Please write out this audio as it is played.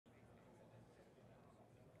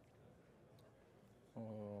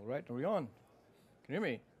right, are we on? Can you hear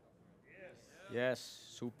me? Yes. Yes,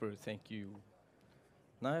 super, thank you.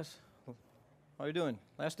 Nice. How are you doing?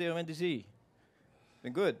 Last day of NDC.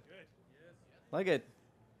 Been good? Good. Yes. Like it?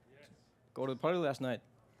 Yes. Go to the party last night.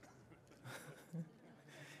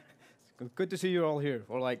 Good to see you all here.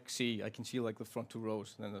 Or like I can see like the front two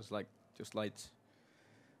rows, and then there's like just lights.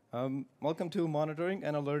 Welcome to Monitoring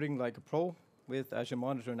and Alerting Like a Pro with Azure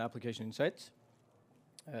Monitor and Application Insights.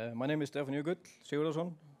 My name is Stefán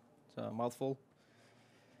Sigurðarson. It's a mouthful.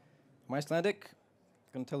 I'm Icelandic.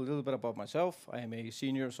 I'm going to tell a little bit about myself. I am a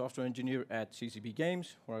senior software engineer at CCP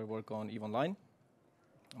Games, where I work on EVE Online.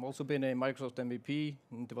 I've also been a Microsoft MVP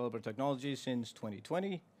in developer technology since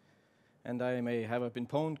 2020. And I am a have I been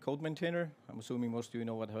pwned code maintainer. I'm assuming most of you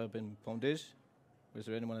know what have I been pwned is. Is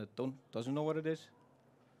there anyone that doesn't know what it is?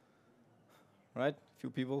 Right? A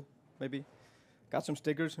few people, maybe. Got some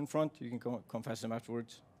stickers in front. You can confess them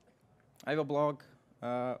afterwards. I have a blog.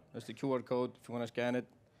 There's the QR code if you want to scan it.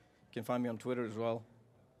 You can find me on Twitter as well.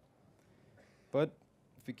 But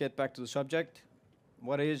if we get back to the subject,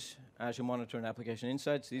 what is Azure Monitor and Application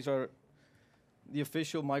Insights? These are the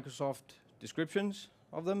official Microsoft descriptions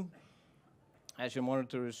of them. Azure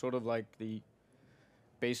Monitor is sort of like the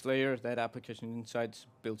base layer that Application Insights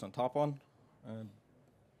builds on top on.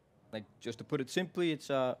 Like just to put it simply, it's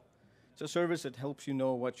a service that helps you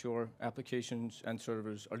know what your applications and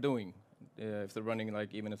servers are doing, if they're running,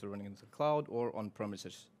 like even if they're running in the cloud or on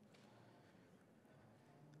premises.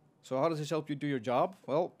 So how does this help you do your job?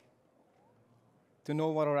 Well, to know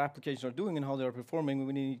what our applications are doing and how they're performing,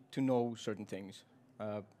 we need to know certain things.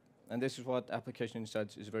 And this is what Application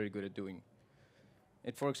Insights is very good at doing.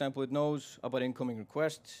 For example, it knows about incoming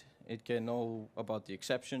requests. It can know about the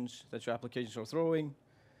exceptions that your applications are throwing,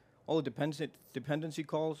 all the dependency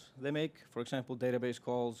calls they make. For example, database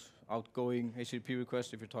calls, outgoing HTTP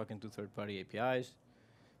requests if you're talking to third-party APIs.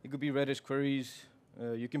 It could be Redis queries.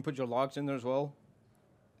 You can put your logs in there as well.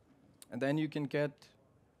 And then you can get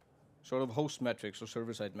sort of host metrics or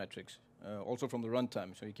server-side metrics, also from the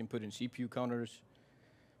runtime. So you can put in CPU counters,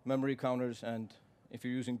 memory counters, and if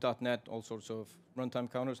you're using .NET, all sorts of runtime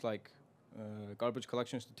counters like garbage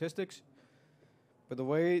collection statistics. But the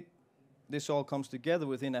way this all comes together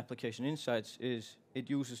within Application Insights is it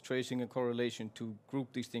uses tracing and correlation to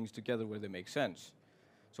group these things together where they make sense.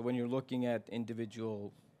 So when you're looking at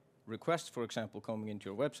individual requests, for example, coming into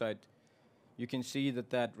your website, you can see that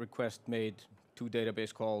that request made 2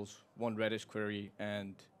 database calls, 1 Redis query,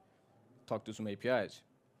 and talk to some APIs.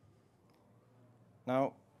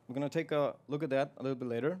 Now, we're going to take a look at that a little bit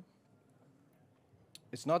later.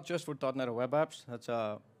 It's not just for .NET or web apps. That's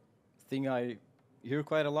a thing I hear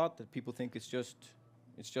quite a lot, that people think it's just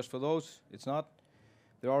for those. It's not.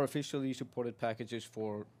 There are officially supported packages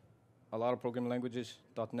for a lot of programming languages,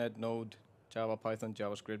 .NET, Node, Java, Python,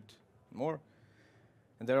 JavaScript, and more.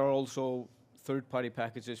 And there are also third-party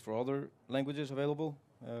packages for other languages available.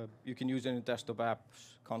 You can use it in desktop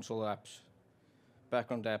apps, console apps,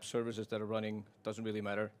 background apps, services that are running, doesn't really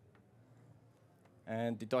matter.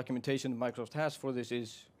 And the documentation that Microsoft has for this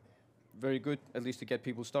is very good, at least to get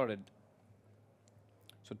people started.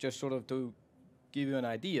 So just sort of to give you an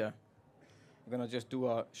idea, we're going to just do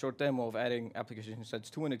a short demo of adding Application Insights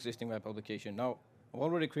to an existing web application. Now, I've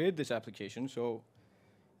already created this application, so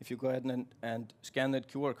if you go ahead and scan that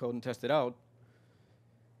QR code and test it out,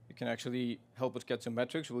 you can actually help us get some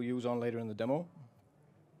metrics we'll use on later in the demo.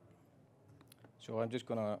 So I'm just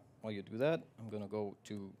going to, while you do that, I'm going to go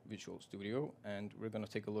to Visual Studio, and we're going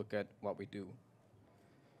to take a look at what we do.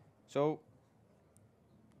 So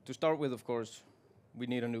to start with, of course, we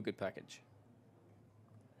need a NuGet package.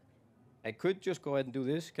 I could just go ahead and do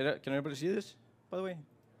this. Can everybody see this, by the way?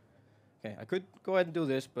 Okay, I could go ahead and do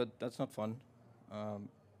this, but that's not fun. So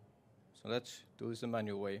let's do this the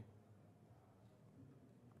manual way.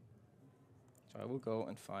 So I will go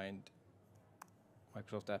and find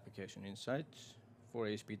Microsoft Application Insights for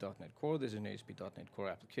ASP.NET Core. This is an ASP.NET Core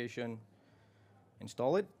application.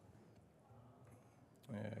 Install it.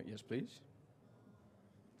 Yes, please.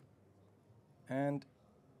 And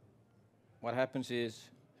what happens is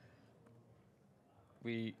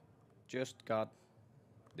we just got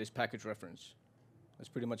this package reference. That's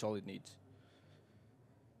pretty much all it needs.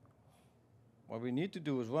 What we need to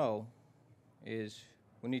do as well is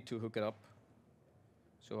we need to hook it up.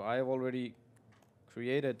 So I have already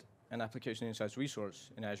created an Application Insights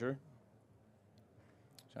resource in Azure.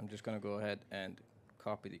 So I'm just going to go ahead and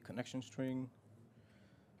copy the connection string,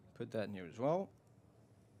 put that in here as well.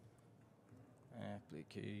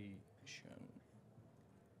 Application,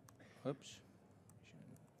 oops,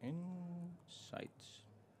 Insights.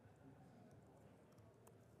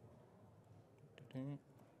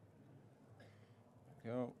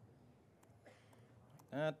 Go.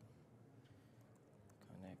 That.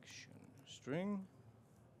 Connection string.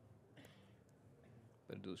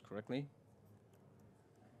 Better do this correctly.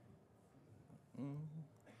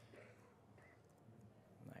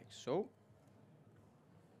 Like so.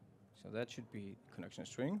 So that should be connection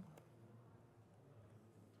string.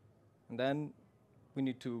 And then we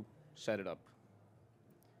need to set it up.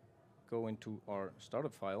 Go into our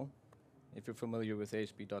startup file. If you're familiar with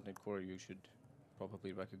ASP.NET Core, you should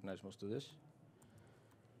probably recognize most of this.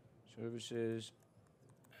 Services,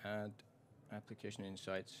 add application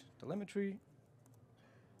insights, telemetry,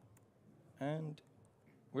 and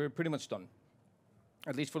we're pretty much done,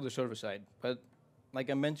 at least for the server side. But like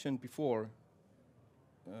I mentioned before,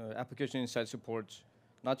 application insights supports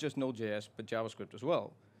not just Node.js, but JavaScript as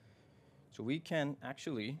well. So we can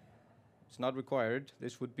actually, it's not required,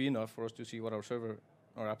 this would be enough for us to see what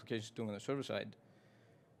our application is doing on the server side.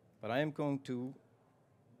 But I am going to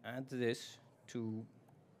add this to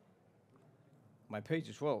my page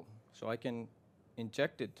as well. So I can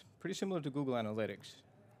inject it, pretty similar to Google Analytics.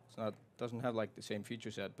 It's not, doesn't have like the same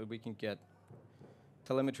feature set, but we can get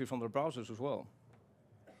telemetry from their browsers as well.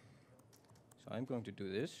 So I'm going to do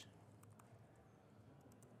this.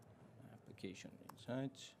 Application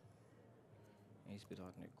insights,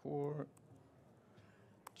 ASP.NET Core,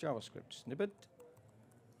 JavaScript snippet.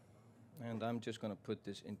 And I'm just going to put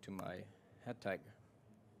this into my head tag.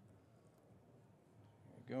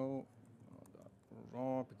 There we go.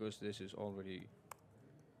 Raw, because this is already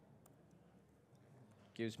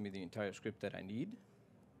gives me the entire script that I need.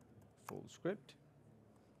 Full script.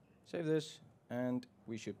 Save this, and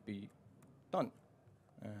we should be done.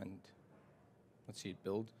 And let's see it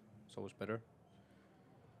build. It's always better.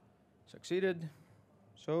 Succeeded.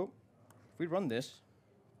 So if we run this,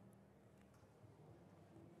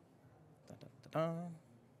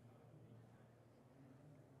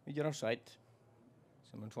 we get our site,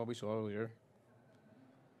 similar to what we saw earlier.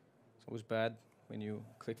 It's always bad when you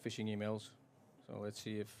click phishing emails. So let's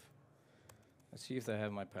see if they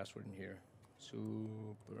have my password in here.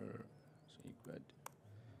 Super secret.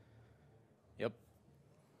 Yep.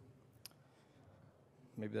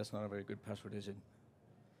 Maybe that's not a very good password, is it?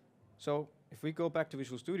 So if we go back to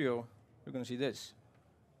Visual Studio, we're going to see this.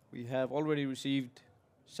 We have already received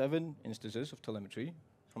 7 instances of telemetry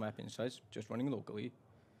from App Insights, just running locally.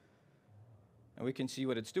 And we can see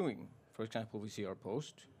what it's doing. For example, we see our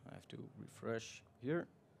post. I have to refresh here.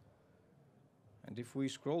 And if we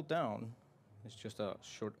scroll down, it's just a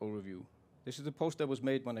short overview. This is the post that was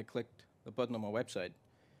made when I clicked the button on my website.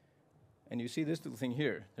 And you see this little thing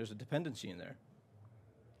here. There's a dependency in there.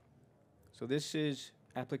 So this is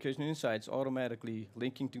Application Insights automatically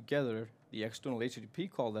linking together the external HTTP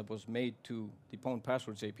call that was made to the Pwn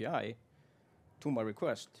Passwords API to my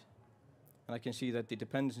request. And I can see that the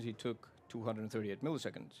dependency took 238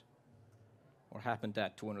 milliseconds, or happened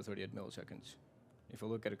at 238 milliseconds. If I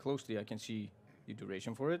look at it closely, I can see the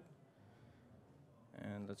duration for it.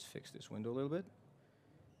 And let's fix this window a little bit.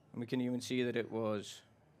 And we can even see that it was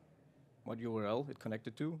what URL it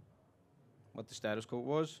connected to, what the status code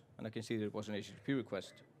was, and I can see that it was an HTTP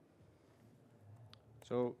request.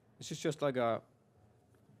 So this is just like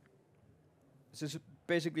this is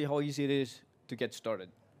basically how easy it is to get started.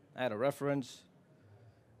 Add a reference,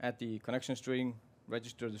 add the connection string,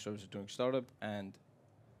 register the services during startup, and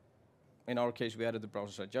in our case, we added the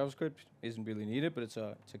browser-side JavaScript. Isn't really needed, but it's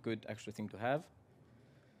a good extra thing to have.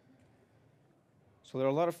 So there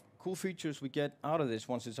are a lot of cool features we get out of this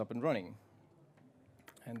once it's up and running.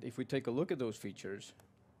 And if we take a look at those features,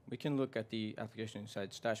 we can look at the Application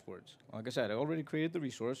Insights dashboards. Like I said, I already created the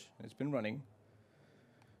resource, and it's been running.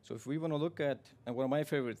 So if we want to look at, and one of my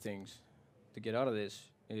favorite things to get out of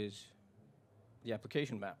this is the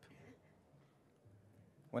application map.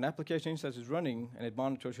 When Application Insights is running and it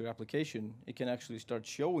monitors your application, it can actually start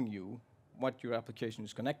showing you what your application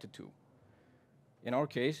is connected to. In our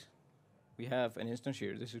case, we have an instance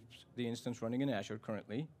here. This is the instance running in Azure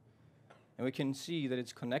currently. And we can see that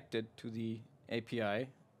it's connected to the API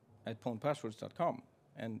at pwnpasswords.com.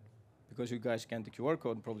 And because you guys scanned the QR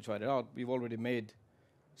code and probably tried it out, we've already made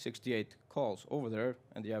 68 calls over there,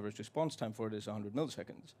 and the average response time for it is 100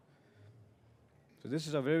 milliseconds. So this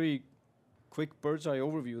is a very quick bird's eye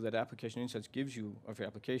overview that Application Insights gives you of your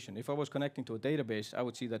application. If I was connecting to a database, I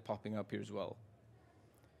would see that popping up here as well.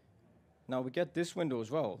 Now we get this window as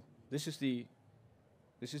well. This is the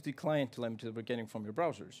client telemetry that we're getting from your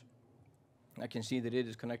browsers. I can see that it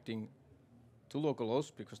is connecting to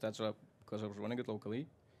localhost because because I was running it locally,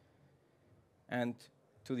 and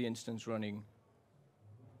to the instance running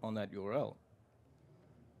on that URL.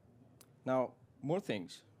 Now, more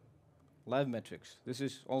things. live metrics. This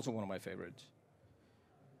is also one of my favorites.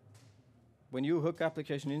 When you hook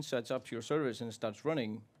application insights up to your service and it starts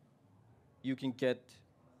running, you can get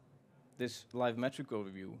this live metric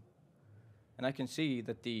overview. And I can see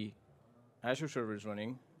that the Azure server is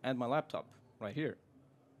running and my laptop right here.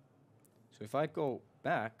 So if I go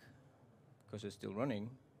back, because it's still running,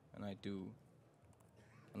 and I do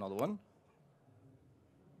another one,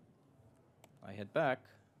 I head back,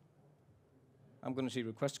 I'm going to see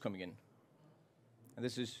requests coming in. And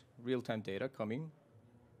this is real-time data coming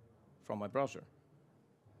from my browser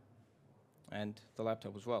and the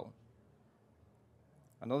laptop as well.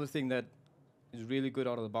 Another thing that is really good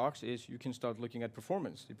out of the box is you can start looking at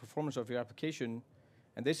performance, the performance of your application.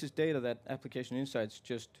 And this is data that Application Insights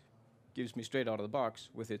just gives me straight out of the box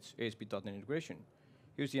with its ASP.NET integration.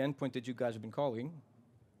 Here's the endpoint that you guys have been calling.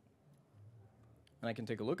 And I can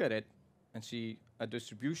take a look at it and see a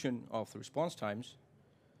distribution of the response times.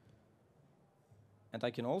 And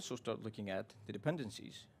I can also start looking at the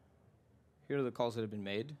dependencies. Here are the calls that have been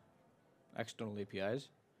made, external APIs.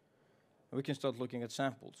 And we can start looking at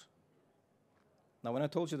samples. Now, when I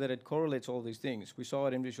told you that it correlates all these things, we saw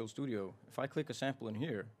it in Visual Studio. If I click a sample in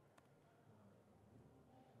here,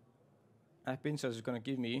 App Insights is going to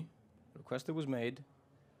give me a request that was made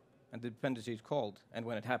and the dependency it's called and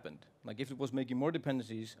when it happened. Like if it was making more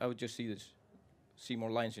dependencies, I would just see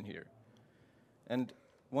more lines in here. And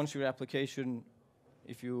once your application,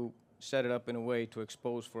 if you set it up in a way to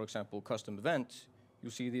expose, for example, custom events, you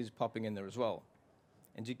see these popping in there as well.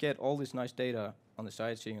 And you get all this nice data on the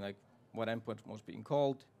side, seeing like what endpoint was being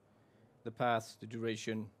called, the path, the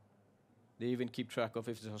duration. They even keep track of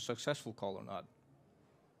if it's a successful call or not.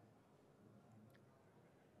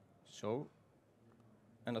 So,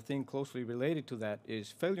 and a thing closely related to that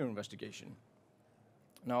is failure investigation.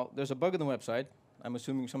 Now, there's a bug on the website. I'm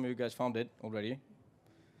assuming some of you guys found it already.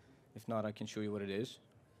 If not, I can show you what it is.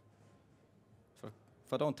 So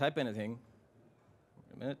if I don't type anything,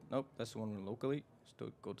 wait a minute, nope, that's the one locally.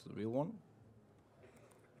 Let's go to the real one.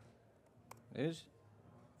 It is.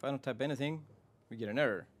 If I don't type anything, we get an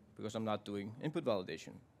error because I'm not doing input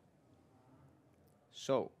validation.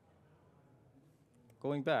 So,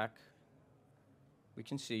 going back, we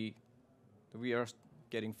can see that we are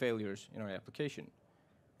getting failures in our application.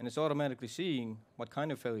 And it's automatically seeing what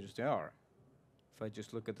kind of failures they are. If I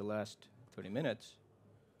just look at the last 30 minutes,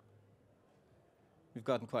 we've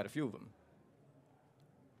gotten quite a few of them.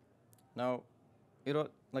 Now,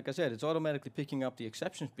 like I said, it's automatically picking up the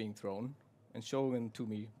exceptions being thrown and showing them to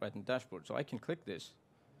me right in the dashboard. So I can click this.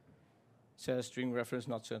 It says string reference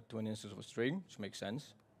not set to an instance of a string, which makes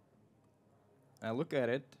sense. And I look at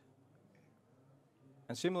it,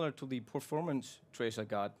 and similar to the performance trace I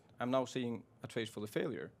got, I'm now seeing a trace for the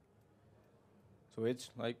failure. So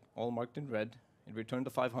it's like all marked in red. It returned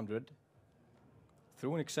the 500,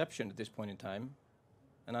 threw an exception at this point in time,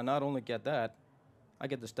 and I not only get that, I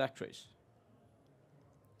get the stack trace.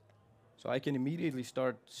 So I can immediately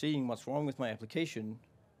start seeing what's wrong with my application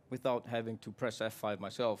without having to press F5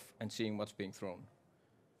 myself and seeing what's being thrown.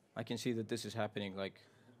 I can see that this is happening like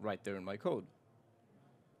right there in my code.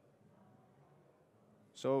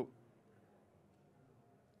 So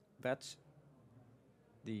that's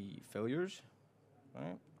the failures. All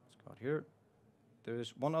right, let's go out here.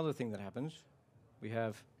 There's one other thing that happens. We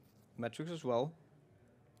have metrics as well.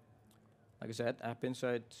 Like I said, App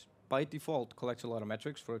Insights by default collects a lot of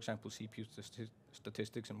metrics, for example, CPU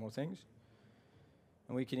statistics and more things.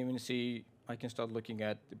 And we can even see, I can start looking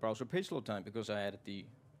at the browser page load time because I added the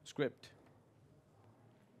script.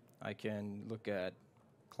 I can look at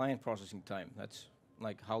client processing time. That's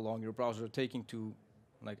like how long your browser is taking to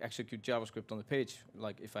like execute JavaScript on the page.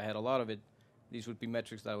 Like if I had a lot of it, these would be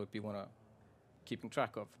metrics that I would be keeping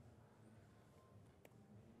track of.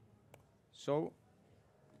 So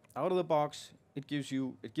out of the box, it gives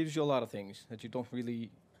you a lot of things that you don't really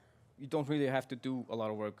have to do a lot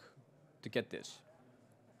of work to get this.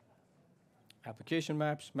 Application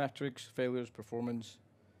maps, metrics, failures, performance,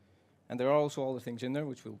 and there are also all the things in there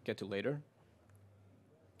which we'll get to later.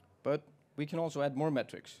 But we can also add more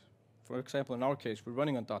metrics. For example, in our case, we're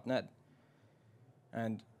running on .NET,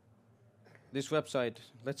 and this website,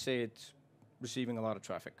 let's say it's receiving a lot of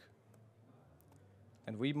traffic,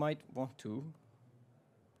 and we might want to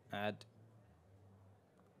add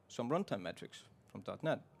some runtime metrics from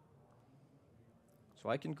 .NET. So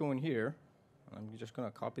I can go in here, and I'm just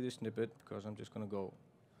going to copy this snippet because I'm just going to go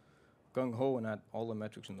gung-ho and add all the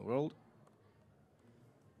metrics in the world.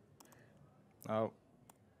 Now,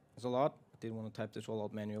 there's a lot. I didn't want to type this all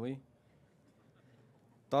out manually.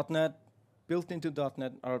 .NET, built into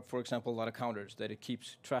 .NET are, for example, a lot of counters that it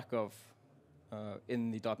keeps track of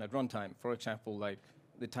in the .NET runtime. For example, like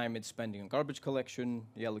the time it's spending on garbage collection,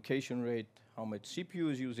 the allocation rate, how much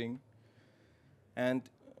CPU is using. And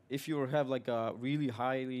if you have like a really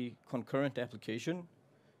highly concurrent application,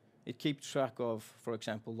 it keeps track of, for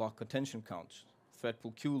example, lock contention counts, thread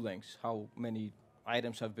pool queue lengths, how many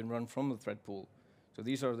items have been run from the thread pool. So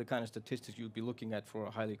these are the kind of statistics you'd be looking at for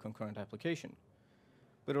a highly concurrent application.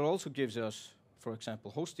 But it also gives us, for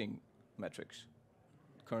example, hosting metrics,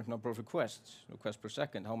 current number of requests per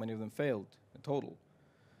second, how many of them failed in total.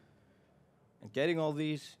 And getting all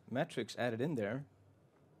these metrics added in there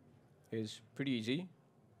is pretty easy.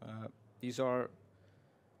 It's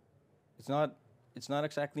not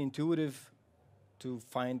exactly intuitive to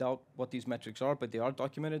find out what these metrics are, but they are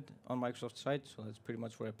documented on Microsoft's site, so that's pretty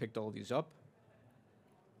much where I picked all these up.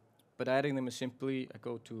 But adding them is simply, I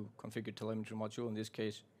go to configure telemetry module. In this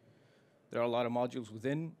case, there are a lot of modules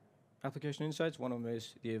within Application Insights. One of them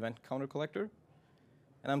is the event counter collector,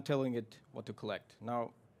 and I'm telling it what to collect.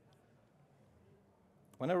 Now,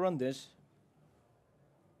 when I run this,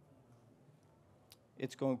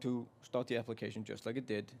 it's going to start the application just like it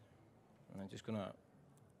did. And I'm just going to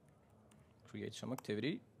create some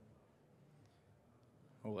activity.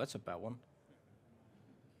 Oh, that's a bad one.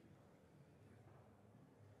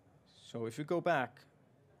 So if we go back,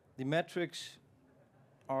 the metrics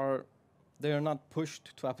they are not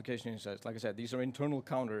pushed to Application Insights. Like I said, these are internal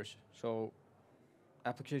counters. So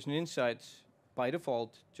Application Insights, by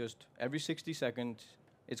default, just every 60 seconds,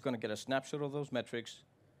 it's going to get a snapshot of those metrics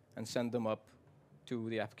and send them up to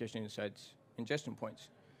the Application Insights ingestion points.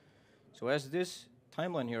 So as this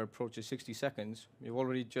timeline here approaches 60 seconds,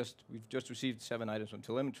 we've just received 7 items from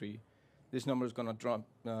telemetry. This number is going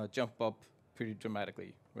to jump up pretty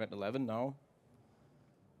dramatically. We're at 11 now.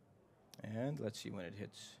 And let's see when it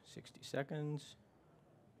hits 60 seconds.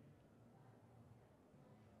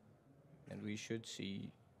 And we should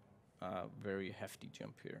see a very hefty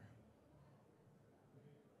jump here.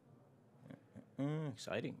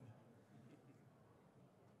 Exciting.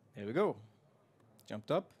 There we go.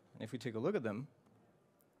 Jumped up. And if we take a look at them,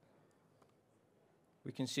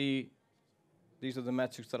 we can see these are the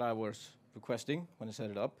metrics that I was requesting when I set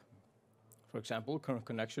it up. For example, current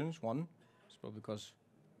connections, 1. It's probably because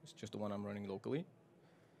it's just the one I'm running locally.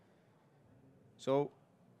 So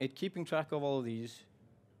it keeping track of all of these,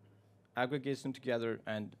 aggregates them together,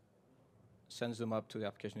 and sends them up to the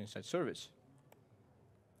Application Insights service.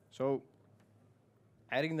 So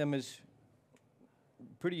adding them is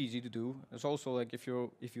pretty easy to do. It's also like if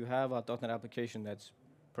you have a .NET application that's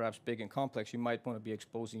perhaps big and complex, you might want to be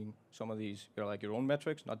exposing some of these, like your own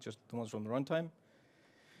metrics, not just the ones from the runtime.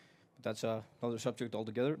 But that's another subject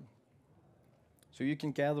altogether. So you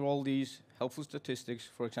can gather all these helpful statistics,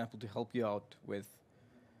 for example, to help you out with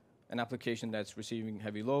an application that's receiving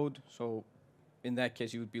heavy load. So in that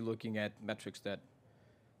case, you would be looking at metrics that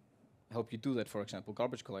help you do that, for example,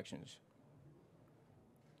 garbage collections.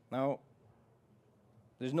 Now,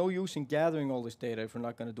 there's no use in gathering all this data if we're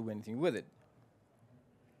not going to do anything with it.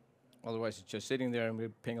 Otherwise, it's just sitting there and we're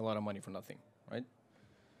paying a lot of money for nothing, right?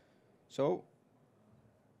 So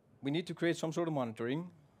we need to create some sort of monitoring.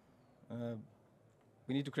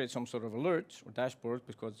 We need to create some sort of alerts or dashboard,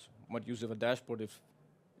 because what use of a dashboard if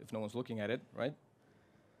no one's looking at it, right?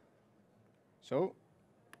 So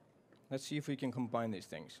let's see if we can combine these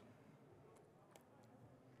things.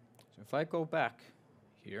 So if I go back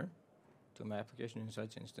here to my Application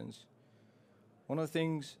Insights instance, one of the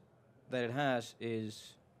things that it has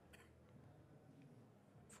is,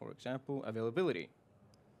 for example, availability.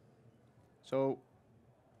 So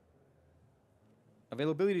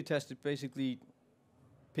availability test is basically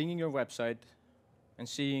pinging your website and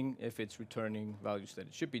seeing if it's returning values that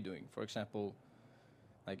it should be doing. For example,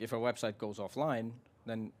 like if our website goes offline,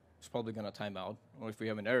 then it's probably going to time out. Or if we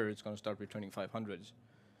have an error, it's going to start returning 500s.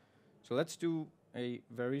 So let's do a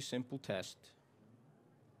very simple test.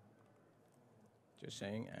 Just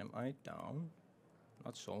saying, am I down?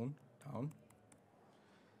 Not zone, down.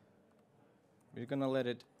 We're going to let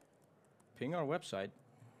it ping our website.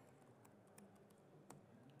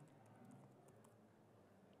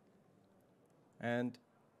 And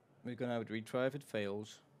we're going to have it retry if it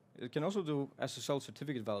fails. It can also do SSL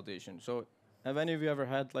certificate validation. So have any of you ever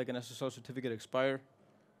had like an SSL certificate expire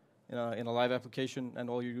in a live application, and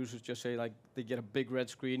all your users just say like they get a big red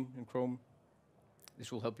screen in Chrome?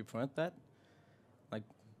 This will help you prevent that. Like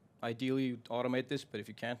ideally you'd automate this, but if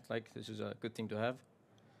you can't, like this is a good thing to have.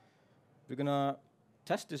 We're going to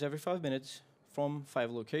test this every 5 minutes from 5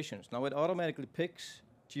 locations. Now it automatically picks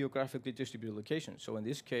geographically distributed locations. So in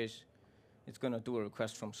this case, it's going to do a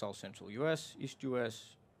request from South Central US,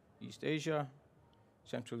 East Asia,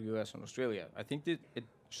 Central US and Australia. I think that it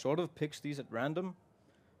sort of picks these at random,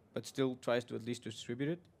 but still tries to at least distribute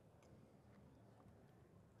it.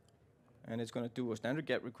 And it's going to do a standard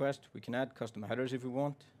GET request. We can add custom headers if we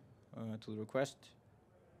want to the request.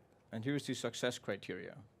 And here's the success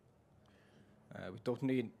criteria. We don't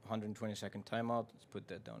need 120-second timeout. Let's put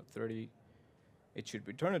that down at 30. It should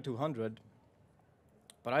return at 200.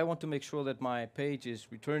 But I want to make sure that my page is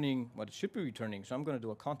returning what it should be returning, so I'm going to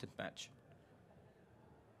do a content match.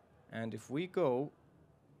 And if we go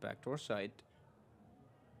back to our site,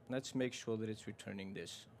 let's make sure that it's returning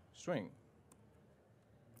this string.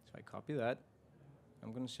 So I copy that.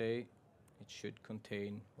 I'm going to say it should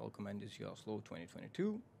contain welcome NDC Oslo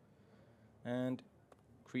 2022 and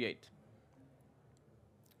create.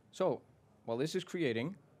 So while this is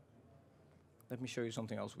creating, let me show you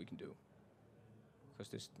something else we can do, because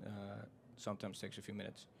this sometimes takes a few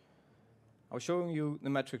minutes. I was showing you the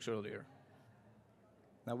metrics earlier.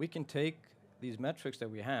 Now we can take these metrics that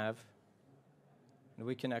we have and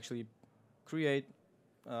we can actually create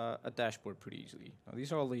a dashboard pretty easily. Now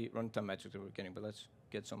these are all the runtime metrics that we're getting, but let's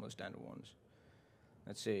get some of the standard ones.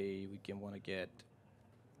 Let's say we can want to get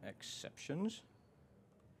exceptions.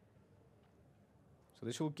 So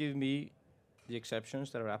this will give me the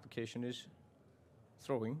exceptions that our application is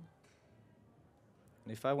throwing.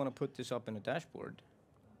 And if I want to put this up in a dashboard,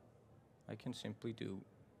 I can simply do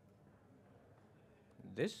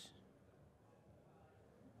this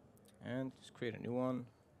and just create a new one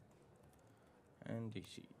and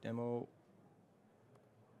DC demo,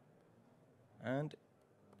 and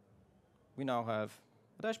we now have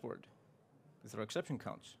a dashboard with our exception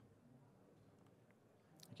counts.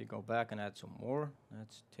 I can go back and add some more.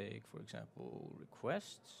 Let's take, for example,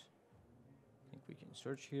 requests. I think we can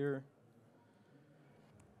search here.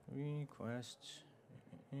 Requests,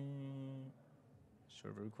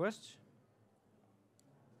 server requests.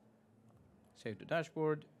 Save the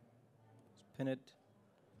dashboard. Let's pin it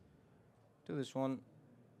to this one.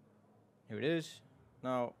 Here it is.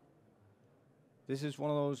 Now, this is one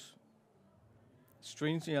of those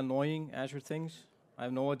strangely annoying Azure things. I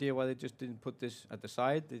have no idea why they just didn't put this at the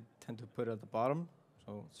side. They tend to put it at the bottom.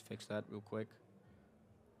 So let's fix that real quick.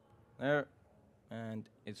 There. And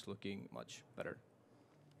it's looking much better.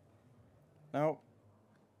 Now,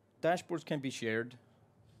 dashboards can be shared.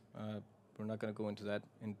 We're not going to go into that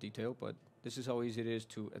in detail, but this is how easy it is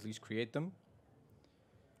to at least create them.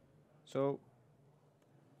 So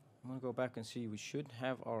I'm going to go back and see. We should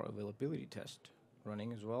have our availability test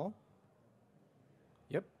running as well.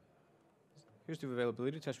 Yep. Here's the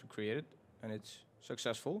availability test we created, and it's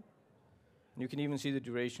successful. And you can even see the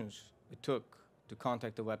durations it took to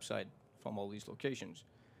contact the website from all these locations.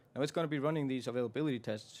 Now it's going to be running these availability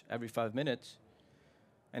tests every 5 minutes,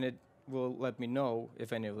 and it will let me know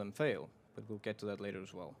if any of them fail, but we'll get to that later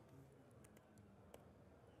as well.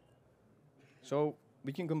 So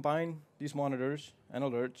we can combine these monitors and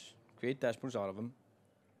alerts, create dashboards out of them,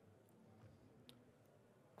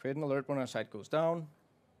 create an alert when our site goes down,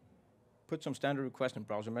 put some standard request and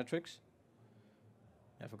browser metrics.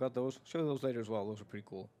 I forgot those. Show you those later as well. Those are pretty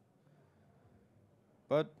cool.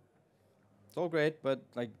 But it's all great, but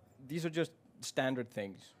like these are just standard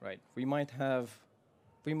things, right? We might have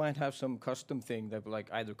some custom thing that like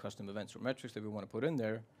either custom events or metrics that we want to put in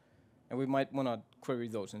there, and we might want to query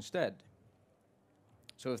those instead.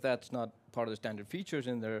 So if that's not part of the standard features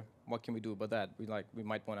in there, what can we do about that? We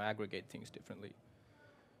might want to aggregate things differently.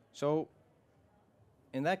 So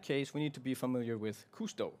in that case, we need to be familiar with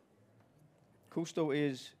Kusto. Kusto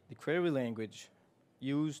is the query language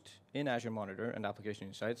used in Azure Monitor and Application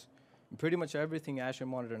Insights. And pretty much everything Azure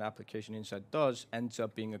Monitor and Application Insight does ends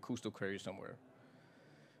up being a Kusto query somewhere.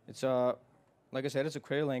 It's like I said, it's a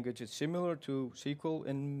query language. It's similar to SQL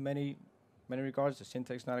in many regards. The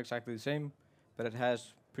syntax is not exactly the same, but it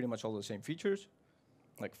has pretty much all the same features,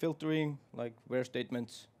 like filtering, like where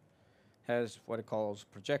statements, has what it calls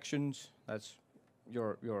projections. That's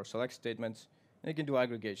your select statements, and it can do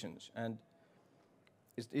aggregations. And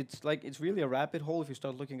it's really a rabbit hole if you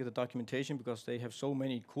start looking at the documentation, because they have so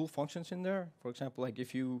many cool functions in there. For example, like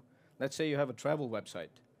let's say you have a travel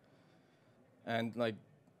website, and like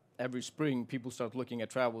every spring people start looking at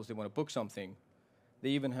travels, they want to book something. They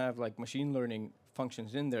even have like machine learning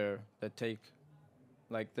functions in there that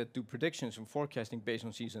that do predictions and forecasting based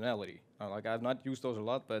on seasonality. Like I've not used those a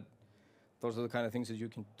lot, but those are the kind of things that you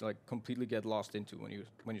can like completely get lost into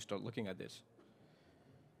when you start looking at this.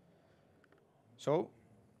 So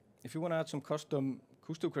if you want to add some custom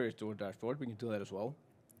Kusto queries to our dashboard, we can do that as well.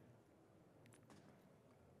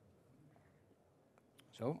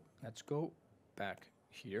 So let's go back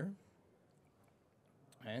here.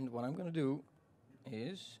 And what I'm going to do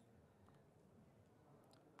is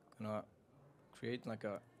gonna create like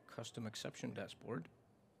a custom exception dashboard.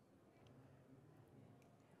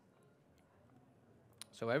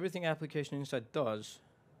 So everything Application Insight does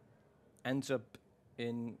ends up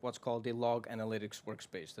in what's called the log analytics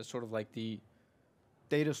workspace. That's sort of like the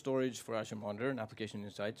data storage for Azure Monitor and Application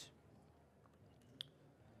Insights.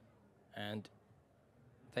 And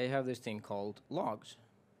they have this thing called logs.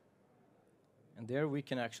 And there we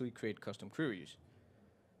can actually create custom queries.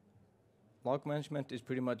 Log management is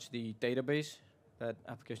pretty much the database that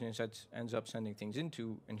Application Insights ends up sending things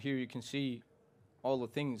into. And here you can see all the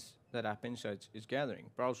things that App Insights is gathering: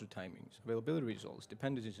 browser timings, availability results,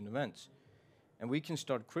 dependencies, and events. And we can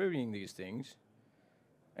start querying these things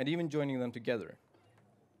and even joining them together.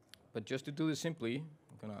 But just to do this simply,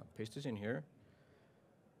 I'm going to paste this in here.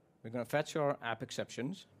 We're going to fetch our app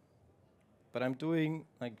exceptions. But I'm doing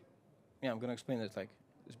like, I'm going to explain this. Like,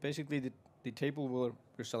 it's basically the table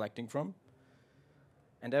we're selecting from.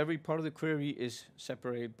 And every part of the query is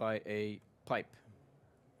separated by a pipe.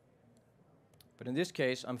 But in this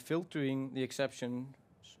case, I'm filtering the exceptions,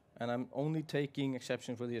 and I'm only taking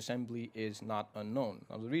exceptions where the assembly is not unknown.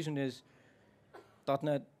 Now, the reason is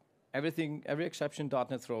 .NET, every exception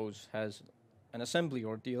 .NET throws has an assembly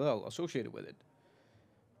or DLL associated with it.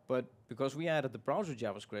 But because we added the browser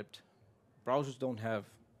JavaScript, browsers don't have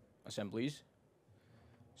assemblies.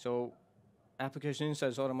 So Application Insight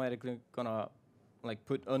is automatically gonna like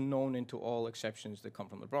put unknown into all exceptions that come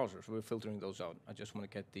from the browser. So we're filtering those out. I just want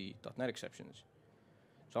to get the .NET exceptions.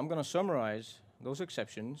 So I'm going to summarize those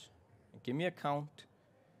exceptions and give me a count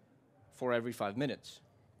for every 5 minutes.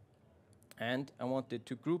 And I want it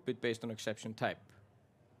to group it based on exception type.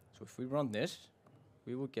 So if we run this,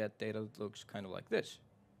 we will get data that looks kind of like this.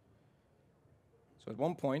 So at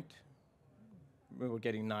one point, we were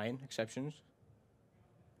getting 9 exceptions.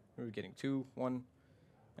 We were getting 2, 1,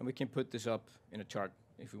 and we can put this up in a chart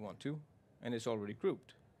if we want to, and it's already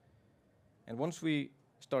grouped. And once we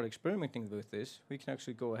start experimenting with this, we can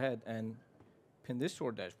actually go ahead and pin this to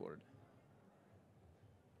our dashboard.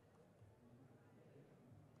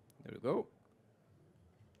 There we go.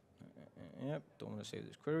 Yep, don't want to save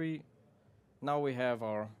this query. Now we have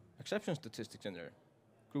our exception statistics in there,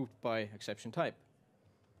 grouped by exception type.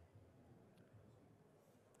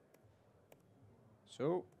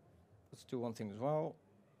 So let's do one thing as well.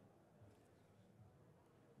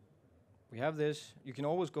 We have this. You can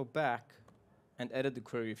always go back and edit the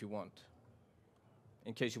query if you want,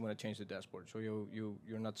 in case you want to change the dashboard. So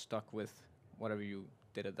you're not stuck with whatever you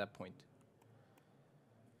did at that point.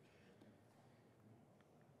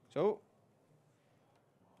 So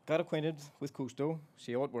got acquainted with Kusto,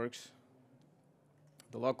 see how it works.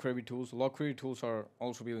 The log query tools. The log query tools are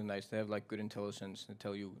also really nice. They have like good intelligence. They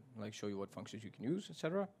tell you, like, show you what functions you can use,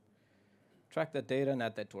 etc. Track that data and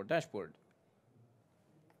add that to our dashboard.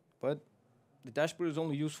 But the dashboard is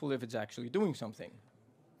only useful if it's actually doing something.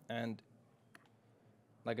 And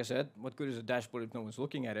like I said, what good is a dashboard if no one's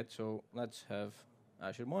looking at it? So let's have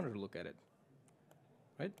Azure Monitor look at it,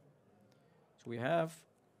 right? So we have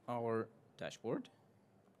our dashboard.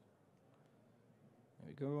 There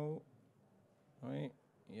we go. All right,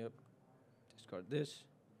 yep, discard this.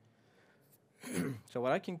 So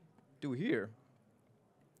what I can do here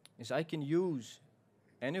is I can use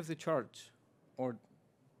any of the charts or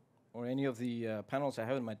any of the panels I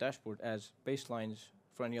have in my dashboard as baselines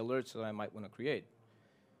for any alerts that I might want to create.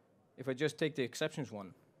 If I just take the exceptions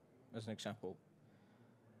one as an example,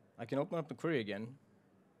 I can open up the query again,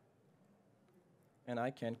 and I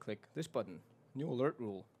can click this button, New Alert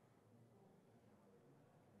Rule.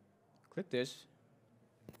 Click this,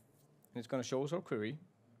 and it's going to show us our query.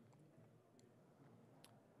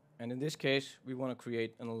 And in this case, we want to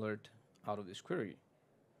create an alert out of this query.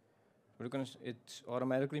 We're going to, it's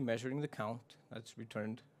automatically measuring the count that's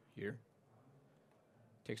returned here.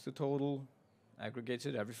 Takes the total, aggregates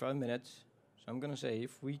it every 5 minutes. So I'm going to say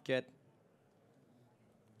if we get,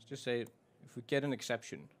 let's just say if we get an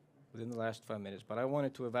exception within the last 5 minutes, but I want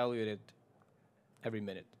it to evaluate it every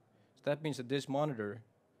minute. So that means that this monitor,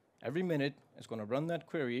 every minute, is going to run that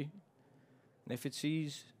query, and if it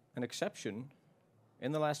sees an exception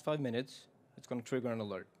in the last 5 minutes, it's going to trigger an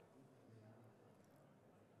alert.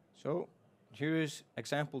 So here is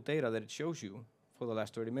example data that it shows you for the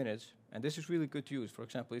last 30 minutes, and this is really good to use. For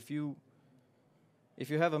example, if you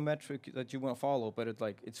have a metric that you want to follow, but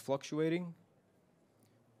it's fluctuating,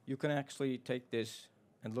 you can actually take this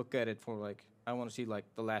and look at it for like, I want to see like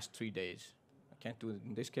the last 3 days. I can't do it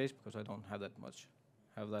in this case because I don't have that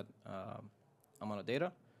amount of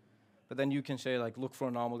data. But then you can say like, look for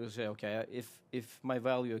anomalies, say, okay, if my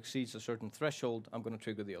value exceeds a certain threshold, I'm going to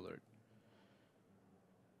trigger the alert.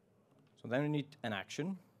 So then we need an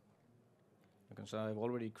action. Because I've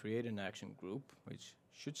already created an action group, which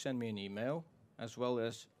should send me an email, as well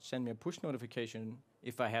as send me a push notification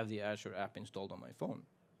if I have the Azure app installed on my phone.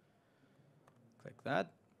 Click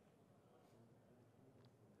that.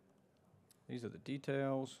 These are the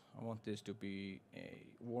details. I want this to be a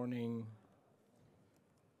warning.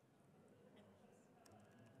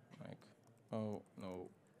 Like, oh, no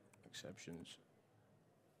exceptions.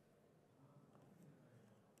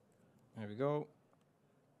 There we go.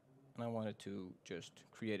 And I wanted to just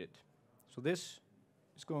create it. So this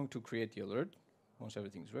is going to create the alert once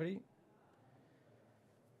everything's ready.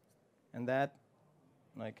 And that,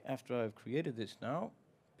 like after I've created this now,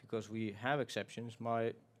 because we have exceptions,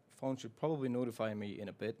 my phone should probably notify me in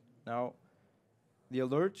a bit. Now, the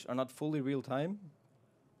alerts are not fully real time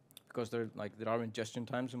because there are ingestion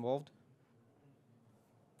times involved.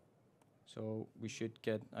 So I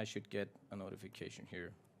should get a notification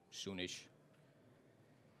here soonish.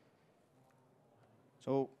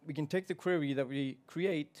 So we can take the query that we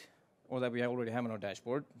create or that we already have on our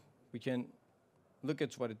dashboard. We can look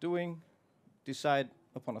at what it's doing, decide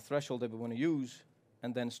upon a threshold that we want to use,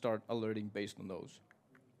 and then start alerting based on those.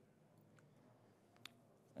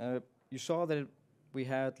 You saw that we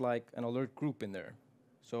had like an alert group in there.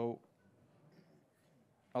 So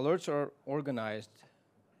alerts are organized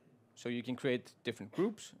so you can create different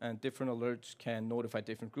groups, and different alerts can notify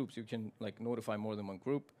different groups. You can like notify more than one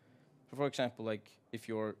group. So for example, like if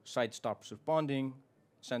your site stops responding,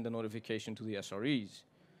 send a notification to the SREs.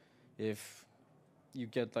 If you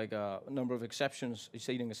get like a number of exceptions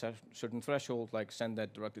exceeding a certain threshold, like send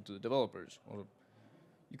that directly to the developers. Or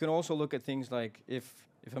you can also look at things like if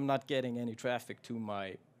I'm not getting any traffic to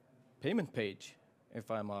my payment page, if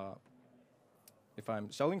I'm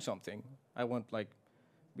selling something, I want like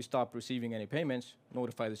we stop receiving any payments,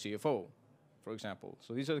 notify the CFO, for example.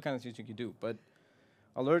 So these are the kind of things you can do. But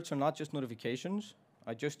alerts are not just notifications.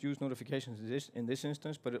 I just use notifications in this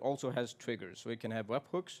instance, but it also has triggers. So it can have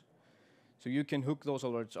webhooks. So you can hook those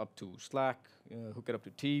alerts up to Slack, hook it up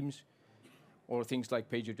to Teams, or things like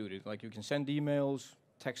PagerDuty. Like you can send emails,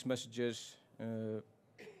 text messages.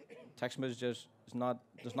 Text messages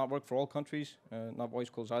does not work for all countries, not voice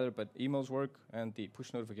calls either, but emails work, and the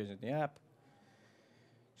push notifications in the app.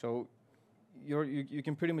 So you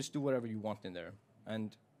can pretty much do whatever you want in there.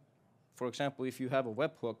 And for example, if you have a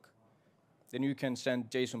webhook, then you can send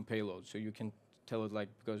JSON payloads. So you can tell it like,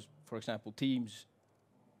 because for example, Teams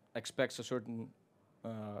expects a certain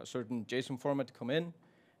JSON format to come in,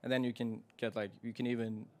 and then you can get like, you can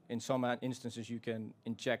even, in some instances, you can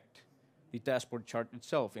inject the dashboard chart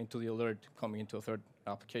itself into the alert coming into a third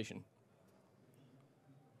application.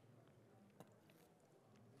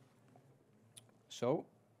 So,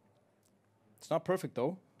 it's not perfect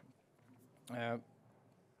though.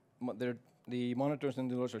 The monitors and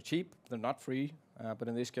the alerts are cheap. They're not free, but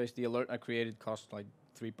in this case, the alert I created cost like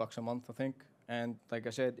 $3 a month, I think. And like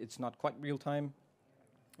I said, it's not quite real time.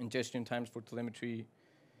 Ingestion times for telemetry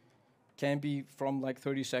can be from like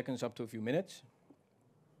 30 seconds up to a few minutes.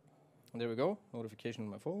 And there we go, notification on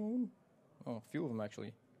my phone. Oh, a few of them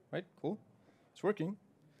actually, right? Cool, it's working.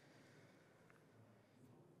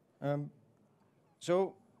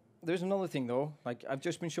 So there's another thing though, like I've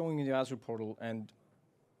just been showing you the Azure portal, and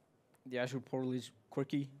the Azure portal is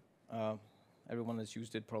quirky. Everyone that's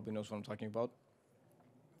used it probably knows what I'm talking about.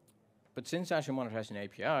 But since Azure Monitor has an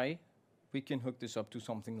API, we can hook this up to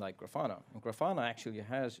something like Grafana. And Grafana actually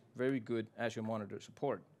has very good Azure Monitor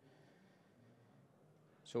support.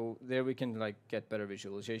 So there we can like get better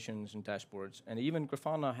visualizations and dashboards. And even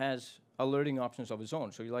Grafana has alerting options of its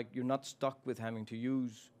own. So you're not stuck with having to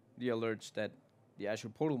use the alerts that the Azure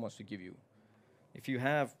portal wants to give you. If you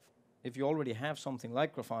already have something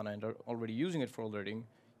like Grafana and are already using it for alerting,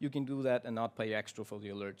 you can do that and not pay extra for the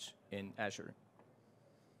alerts in Azure.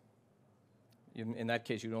 In that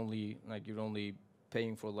case, you're only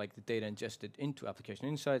paying for like the data ingested into application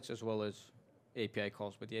insights as well as API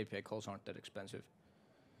calls, but the API calls aren't that expensive.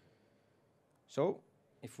 So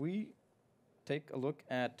if we take a look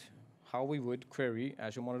at how we would query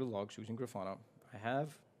Azure Monitor logs using Grafana, I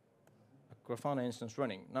have a Grafana instance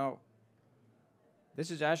running. Now,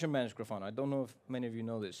 this is Azure Managed Grafana. I don't know if many of you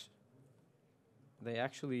know this. They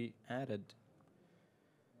actually added,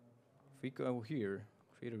 if we go here,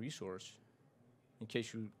 create a resource, in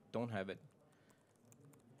case you don't have it,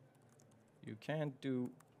 you can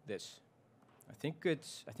do this. I think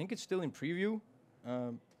it's still in preview,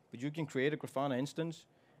 but you can create a Grafana instance,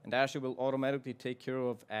 and Azure will automatically take care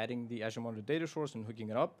of adding the Azure Monitor data source and hooking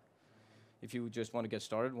it up. If you just want to get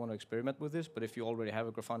started, want to experiment with this, but if you already have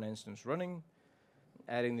a Grafana instance running,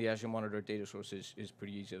 adding the Azure Monitor data source is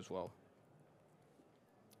pretty easy as well.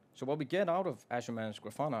 So what we get out of Azure Managed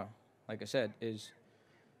Grafana, like I said, is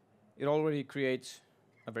it already creates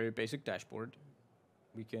a very basic dashboard.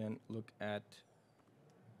 We can look at,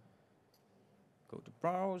 go to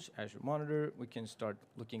Browse, Azure Monitor. We can start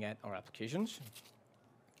looking at our applications.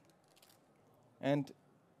 And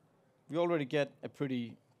we already get a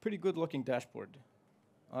pretty good looking dashboard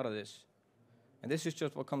out of this. And this is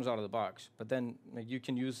just what comes out of the box. But then like, you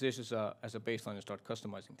can use this as a baseline and start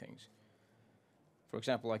customizing things. For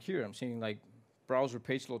example, like here, I'm seeing like browser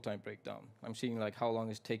page load time breakdown. I'm seeing like how long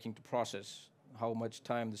it's taking to process, how much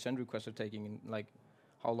time the send requests are taking, and like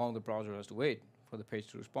how long the browser has to wait for the page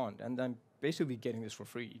to respond. And I'm basically getting this for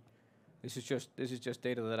free. This is just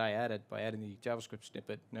data that I added by adding the JavaScript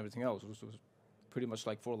snippet and everything else. It was pretty much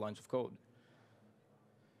like 4 lines of code.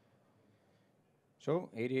 So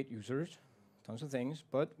 88 users, tons of things,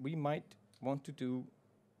 but we might want to do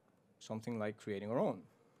something like creating our own.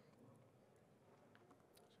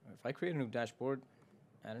 So if I create a new dashboard,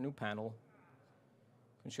 add a new panel,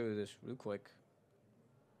 I can show you this real quick.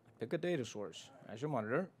 I pick a data source, Azure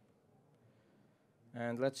Monitor,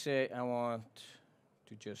 and let's say I want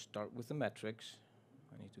to just start with the metrics.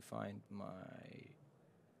 I need to find my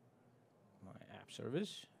app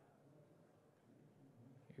service.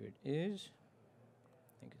 Here it is.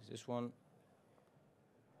 I think it's this one.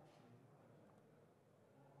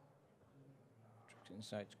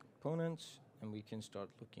 Insights components, and we can start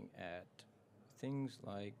looking at things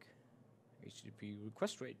like HTTP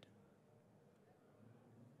request rate.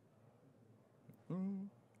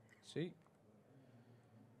 See?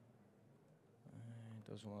 It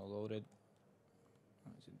doesn't want to load it.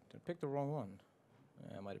 Did I pick the wrong one?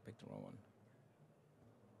 I might have picked the wrong one.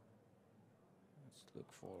 Let's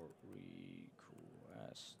look for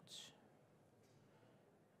requests.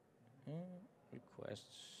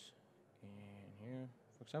 Requests in here.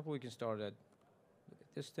 For example, we can start at, look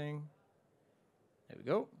at this thing. There we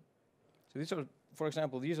go. So these are, for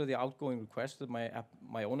example, these are the outgoing requests that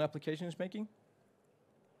my own application is making.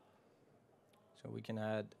 So we can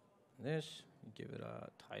add this, give it a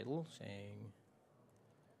title saying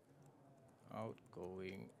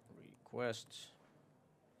outgoing requests.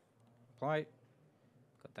 Apply.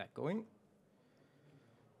 Got that going.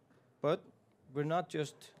 But we're not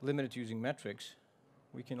just limited to using metrics.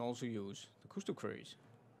 We can also use the Kusto queries.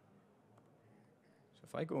 So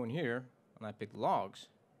if I go in here and I pick logs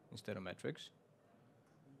instead of metrics,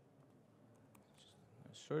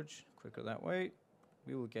 search quicker that way,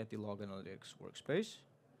 we will get the log analytics workspace.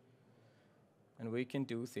 And we can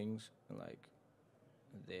do things like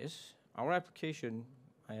this. Our application,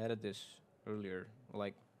 I added this earlier,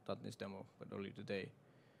 like not in this demo, but earlier today.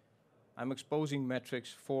 I'm exposing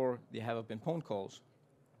metrics for the have been pwned calls.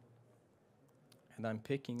 And I'm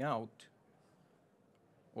picking out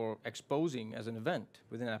or exposing as an event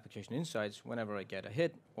within application insights whenever I get a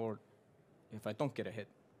hit or if I don't get a hit.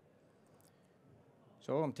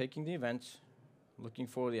 So I'm taking the events, looking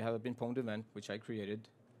for the have been pwned event, which I created,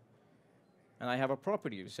 and I have a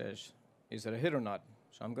property that says, is it a hit or not?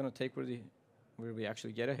 So I'm going to take where we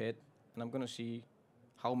actually get a hit, and I'm going to see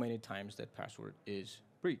how many times that password is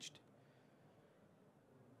breached.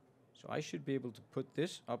 So I should be able to put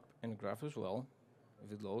this up in a graph as well.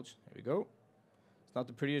 If it loads, there we go. It's not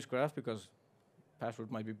the prettiest graph because password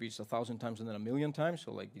might be breached 1,000 times and then 1,000,000 times,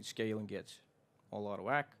 so like the scaling gets all out of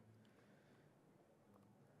whack.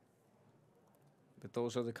 But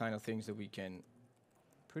those are the kind of things that we can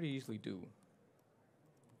pretty easily do.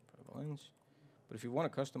 Prevalence. But if you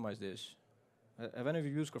want to customize this, have any of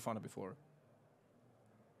you used Grafana before?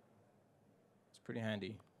 It's pretty handy.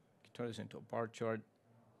 You can turn this into a bar chart.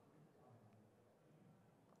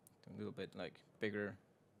 A little bit like bigger.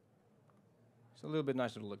 It's a little bit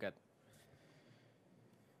nicer to look at.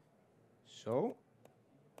 So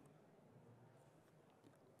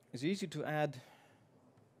it's easy to add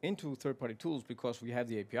into third-party tools because we have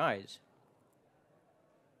the APIs.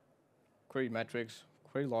 Query metrics,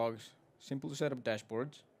 query logs, simple to set up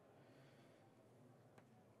dashboards.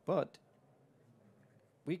 But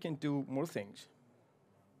we can do more things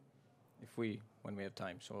when we have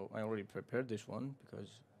time. So I already prepared this one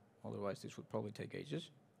because otherwise this would probably take ages.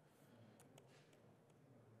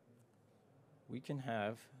 We can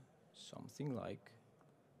have something like,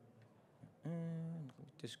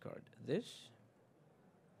 discard this.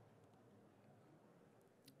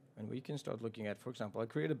 And we can start looking at, for example, I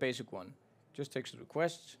create a basic one. Just takes the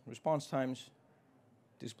requests, response times,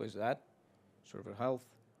 displays that, server health.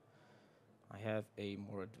 I have a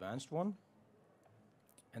more advanced one.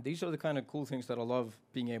 And these are the kind of cool things that I love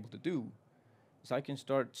being able to do. Is I can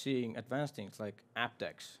start seeing advanced things like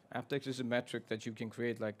AppDex. AppDex is a metric that you can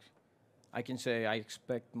create like I can say I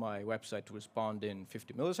expect my website to respond in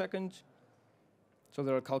 50 milliseconds. So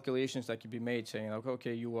there are calculations that can be made saying, like,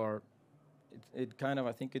 okay, you are, it kind of,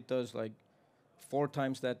 I think it does like 4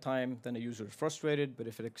 times that time, then the user is frustrated, but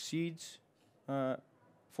if it exceeds 4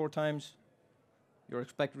 times, your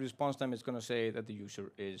expected response time is going to say that the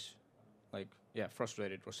user is like, yeah,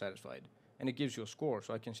 frustrated or satisfied. And it gives you a score.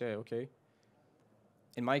 So I can say, okay,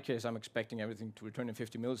 in my case, I'm expecting everything to return in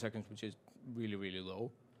 50 milliseconds, which is really, really low.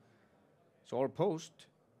 So our post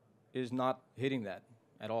is not hitting that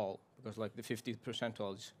at all, because like the 50th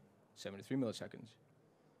percentile is 73 milliseconds.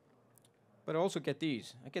 But I also get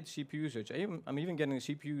these. I get CPU usage. I'm even getting the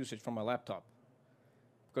CPU usage from my laptop,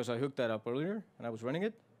 because I hooked that up earlier and I was running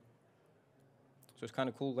it. So it's kind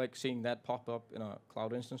of cool, like seeing that pop up in a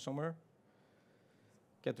cloud instance somewhere.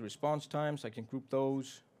 Get the response times. I can group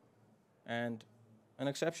those, and an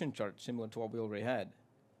exception chart similar to what we already had.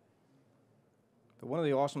 But one of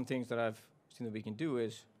the awesome things that I've seen that we can do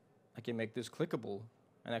is I can make this clickable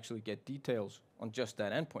and actually get details on just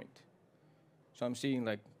that endpoint. So I'm seeing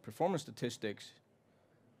like performance statistics,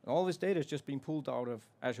 and all this data is just being pulled out of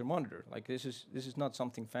Azure Monitor. Like this is not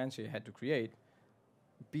something fancy I had to create.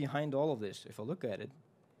 Behind all of this, if I look at it,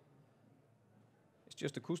 it's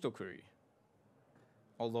just a Kusto query.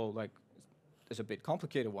 Although like it's a bit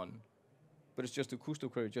complicated one, but it's just a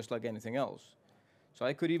Kusto query just like anything else. So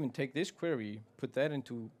I could even take this query, put that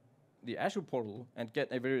into the Azure portal, and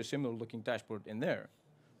get a very similar looking dashboard in there.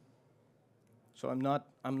 So I'm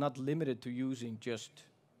not limited to using just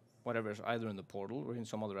whatever is either in the portal or in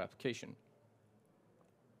some other application.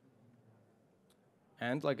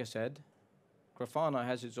 And like I said, Grafana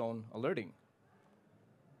has its own alerting.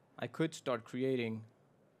 I could start creating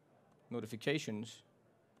notifications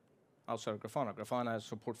outside of Grafana. Grafana has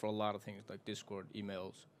support for a lot of things like Discord,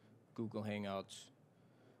 emails, Google Hangouts,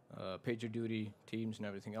 PagerDuty, Teams, and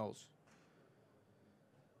everything else.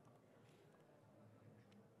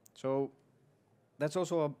 So that's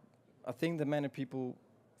also a thing that many people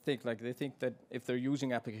think. Like they think that if they're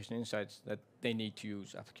using application insights, that they need to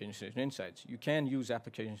use application insights. You can use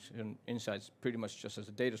application insights pretty much just as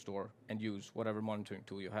a data store and use whatever monitoring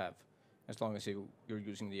tool you have, as long as you're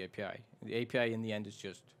using the API. And the API in the end is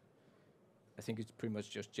just, I think it's pretty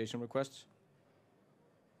much just JSON requests.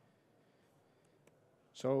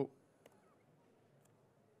 So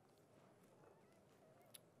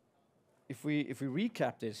if we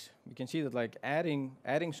recap this, we can see that like adding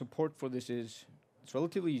support for this it's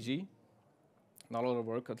relatively easy. Not a lot of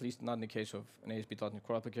work, at least not in the case of an ASP.NET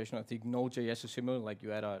Core application. I think Node.js is similar, like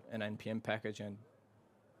you add an npm package, and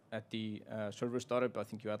at the server startup, I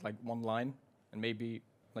think you add like 1 line and maybe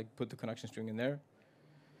like put the connection string in there.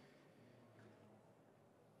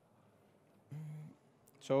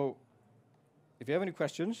 So if you have any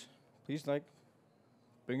questions, please like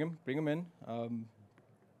bring them in.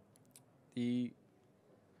 The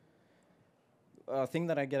thing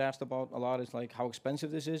that I get asked about a lot is like how expensive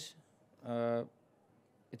this is.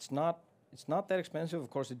 It's not that expensive. Of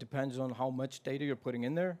course, it depends on how much data you're putting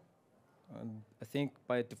in there. I think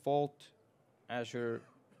by default, Azure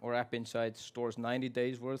or App Insights stores 90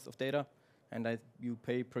 days worth of data, and you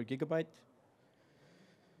pay per gigabyte.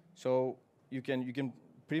 So you can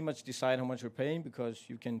pretty much decide how much you're paying, because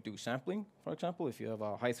you can do sampling. For example, if you have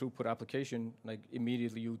a high throughput application, like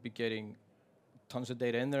immediately you would be getting tons of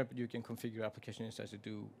data in there, but you can configure application insights to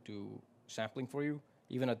do sampling for you,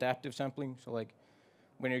 even adaptive sampling. So like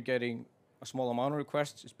when you're getting a small amount of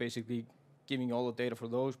requests, it's basically giving you all the data for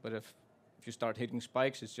those. But if you start hitting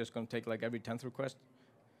spikes, it's just going to take like every 10th request,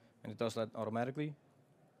 and it does that automatically.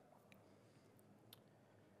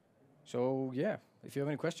 So yeah, if you have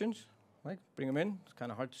any questions, like bring them in. It's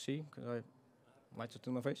kind of hard to see because I lights are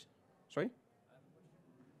to my face. Sorry?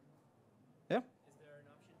 Yeah? Is there an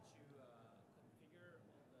option to configure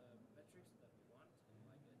all the metrics that we want in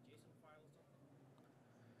like a JSON file or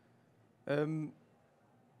something?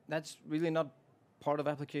 That's really not part of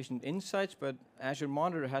application insights, but Azure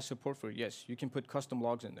Monitor has support for it. Yes, you can put custom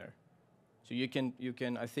logs in there. So you can.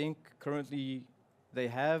 I think currently they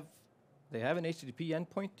have an HTTP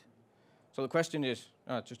endpoint. So the question is,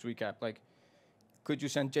 just to recap, like, could you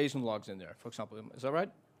send JSON logs in there, for example? Is that right?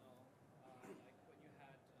 Like when you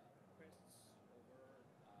had requests over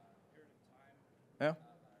a period of time, Yeah.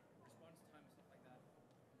 response time, stuff like that,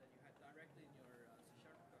 that you had directly in your C#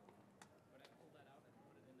 code. But I pull that out and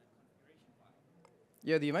put it in that configuration file.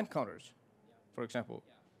 Yeah, the event counters, Yeah. for example.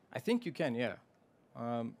 Yeah. I think you can, yeah.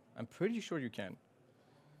 I'm pretty sure you can.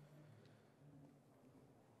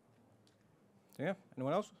 So yeah,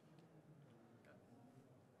 anyone else? So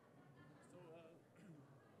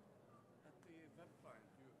at the web client,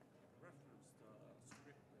 you referenced a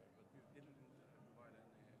script there, but you didn't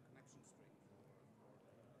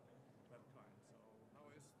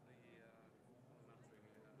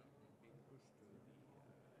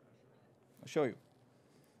show you.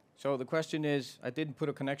 So the question is, I didn't put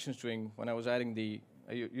a connection string when I was adding the,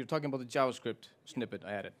 you're talking about the JavaScript snippet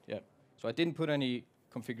I added, yeah. So I didn't put any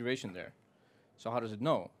configuration there. So how does it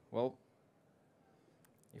know? Well,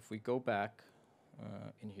 if we go back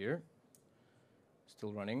in here,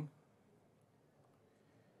 still running.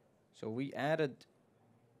 So we added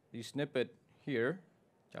the snippet here,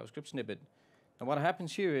 JavaScript snippet. And what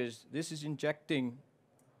happens here is this is injecting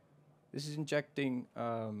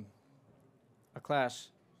a class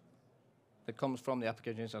that comes from the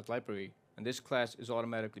application instance library, and this class is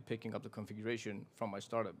automatically picking up the configuration from my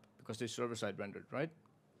startup because this server-side rendered, right?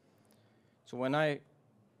 So when I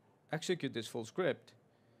execute this full script,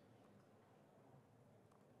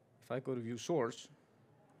 if I go to view source,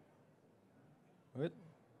 wait,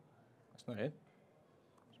 that's not it.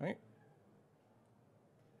 Sorry.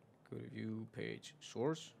 Go to view page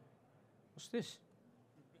source. What's this?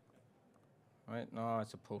 All right, no,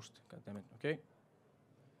 it's a post. God damn it. Okay.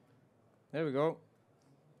 There we go.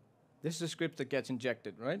 This is a script that gets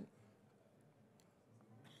injected, right?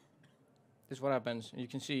 This is what happens. You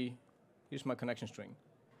can see, here's my connection string.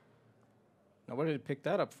 Now, where did it pick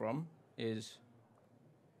that up from is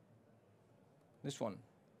this one,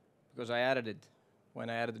 because I added it when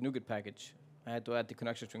I added the NuGet package. I had to add the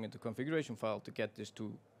connection string into configuration file to get this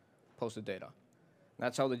to post the data. And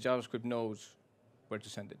that's how the JavaScript knows where to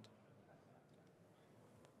send it.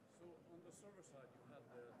 So on the server side, you had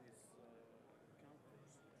these counters which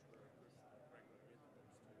were pushed at regular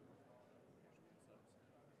intervals to application insights.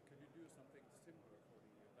 Can you do something similar for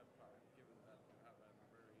the web client, given that you have a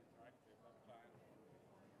very interactive web client?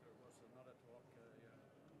 There was another talk on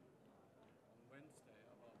Wednesday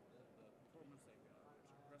about all the performance API which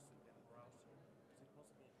are present in the browser. Is it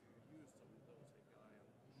possible to use some of those API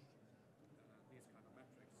and push these kind of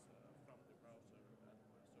metrics from the browser at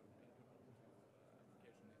a certain interval to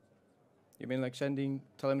application insights? You mean like sending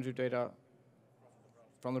telemetry data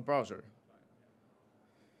from the browser?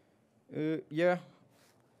 Yeah,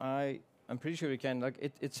 I'm pretty sure we can. Like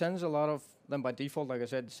it sends a lot of them by default. Like I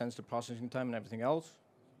said, it sends the processing time and everything else.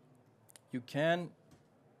 You can,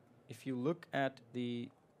 if you look at the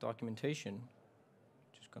documentation,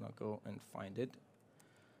 just gonna go and find it.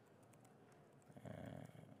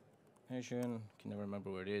 Can never remember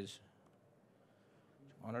where it is.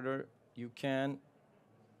 Monitor. You can,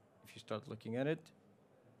 if you start looking at it,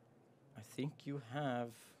 I think you have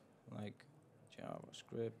like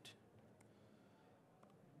JavaScript,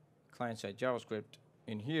 client-side JavaScript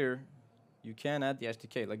in here. You can add the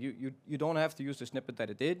SDK. Like you don't have to use the snippet that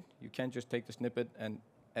it did. You can just take the snippet and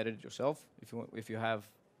edit it yourself if you have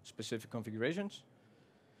specific configurations.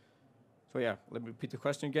 So yeah, let me repeat the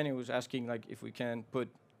question again. It was asking like if we can put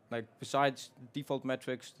like besides default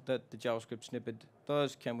metrics that the JavaScript snippet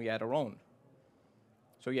does, can we add our own?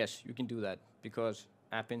 So yes, you can do that because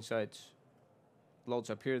App Insights loads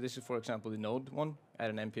up here. This is, for example, the Node one. Add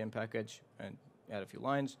an npm package and add a few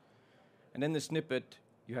lines. And then the snippet,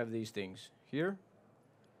 you have these things here.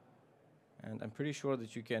 And I'm pretty sure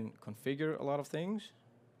that you can configure a lot of things.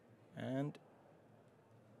 And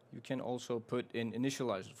you can also put in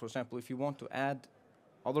initializers. For example, if you want to add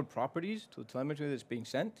other properties to the telemetry that's being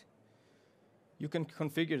sent, you can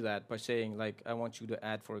configure that by saying, like, I want you to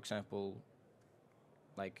add, for example,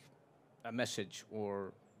 like a message,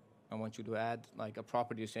 or I want you to add like a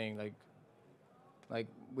property saying like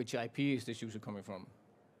which IP is this user coming from.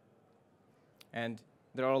 And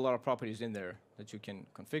there are a lot of properties in there that you can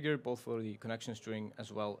configure, both for the connection string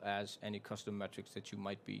as well as any custom metrics that you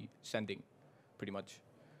might be sending, pretty much.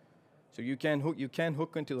 So you can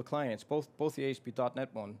hook into the clients, both the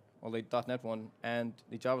ASP.NET one, or the .NET one, and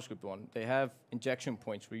the JavaScript one. They have injection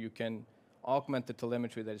points where you can augment the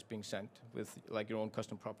telemetry that is being sent with like your own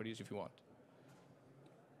custom properties if you want. So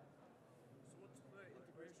what's the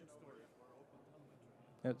integration story for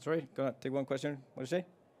OpenTelemetry? That's right. Gonna take one question. What do you say?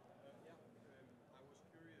 I was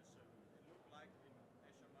curious. It looked like in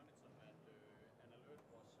Azure Monitor that an alert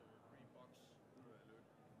was $3 per alert.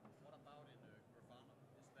 What about in Grafana?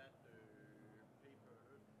 Is that pay per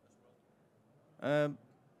alert as well?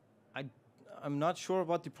 I'm not sure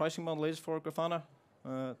what the pricing model is for Grafana.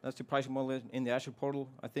 That's the pricing model in the Azure portal.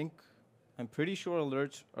 I'm pretty sure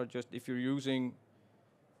alerts are just if you're using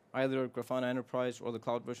either Grafana Enterprise or the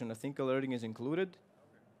cloud version. I think alerting is included,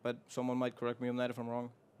 but someone might correct me on that if I'm wrong.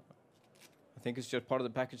 I think it's just part of the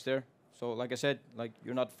package there. So like I said, like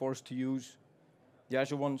you're not forced to use the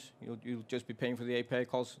Azure ones. You'll just be paying for the API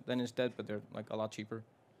calls then instead, but they're like a lot cheaper.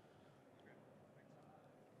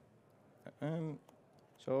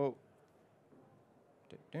 So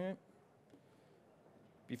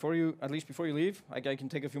before you leave, I can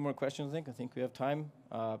take a few more questions. I think we have time.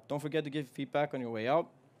 Don't forget to give feedback on your way out.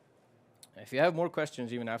 If you have more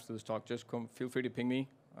questions even after this talk, just feel free to ping me.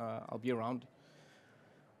 I'll be around.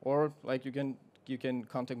 Or like you can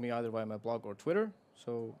contact me either via my blog or Twitter.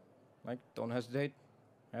 So like don't hesitate.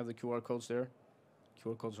 I have the QR codes there.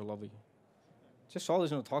 QR codes are lovely. Just saw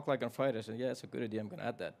this in a talk like on Friday. I said, yeah, it's a good idea. I'm going to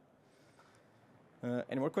add that.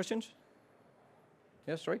 Any more questions?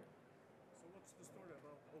 Yes, right? So what's the story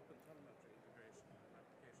about open telemetry integration and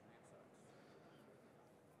application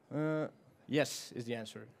insights? Yes is the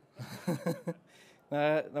answer.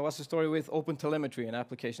 Now, what's the story with open telemetry and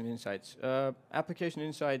application insights? Application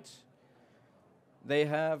insights, they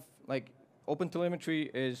have like open telemetry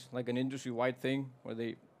is like an industry-wide thing where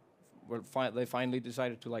they finally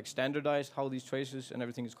decided to like standardize how these traces and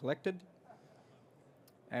everything is collected.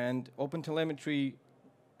 And open telemetry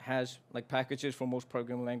has like packages for most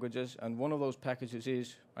programming languages, and one of those packages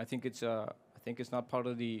is I think it's not part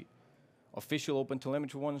of the official open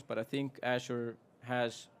telemetry ones, but I think Azure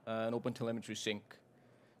has an open telemetry sync.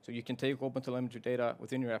 So you can take open telemetry data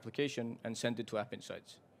within your application and send it to App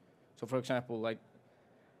Insights. So for example, like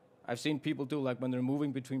I've seen people do like when they're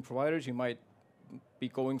moving between providers, you might be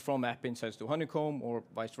going from App Insights to Honeycomb or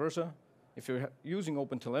vice versa. If you're using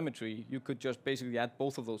open telemetry, you could just basically add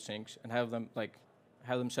both of those syncs and have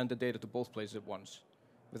them send the data to both places at once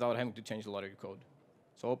without having to change a lot of your code.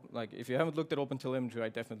 So like if you haven't looked at open telemetry, I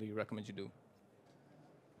definitely recommend you do.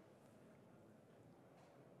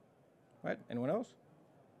 Right, anyone else?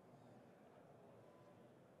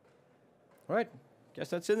 All right, guess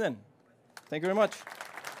that's it then. Thank you very much.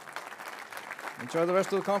 Enjoy the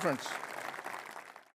rest of the conference.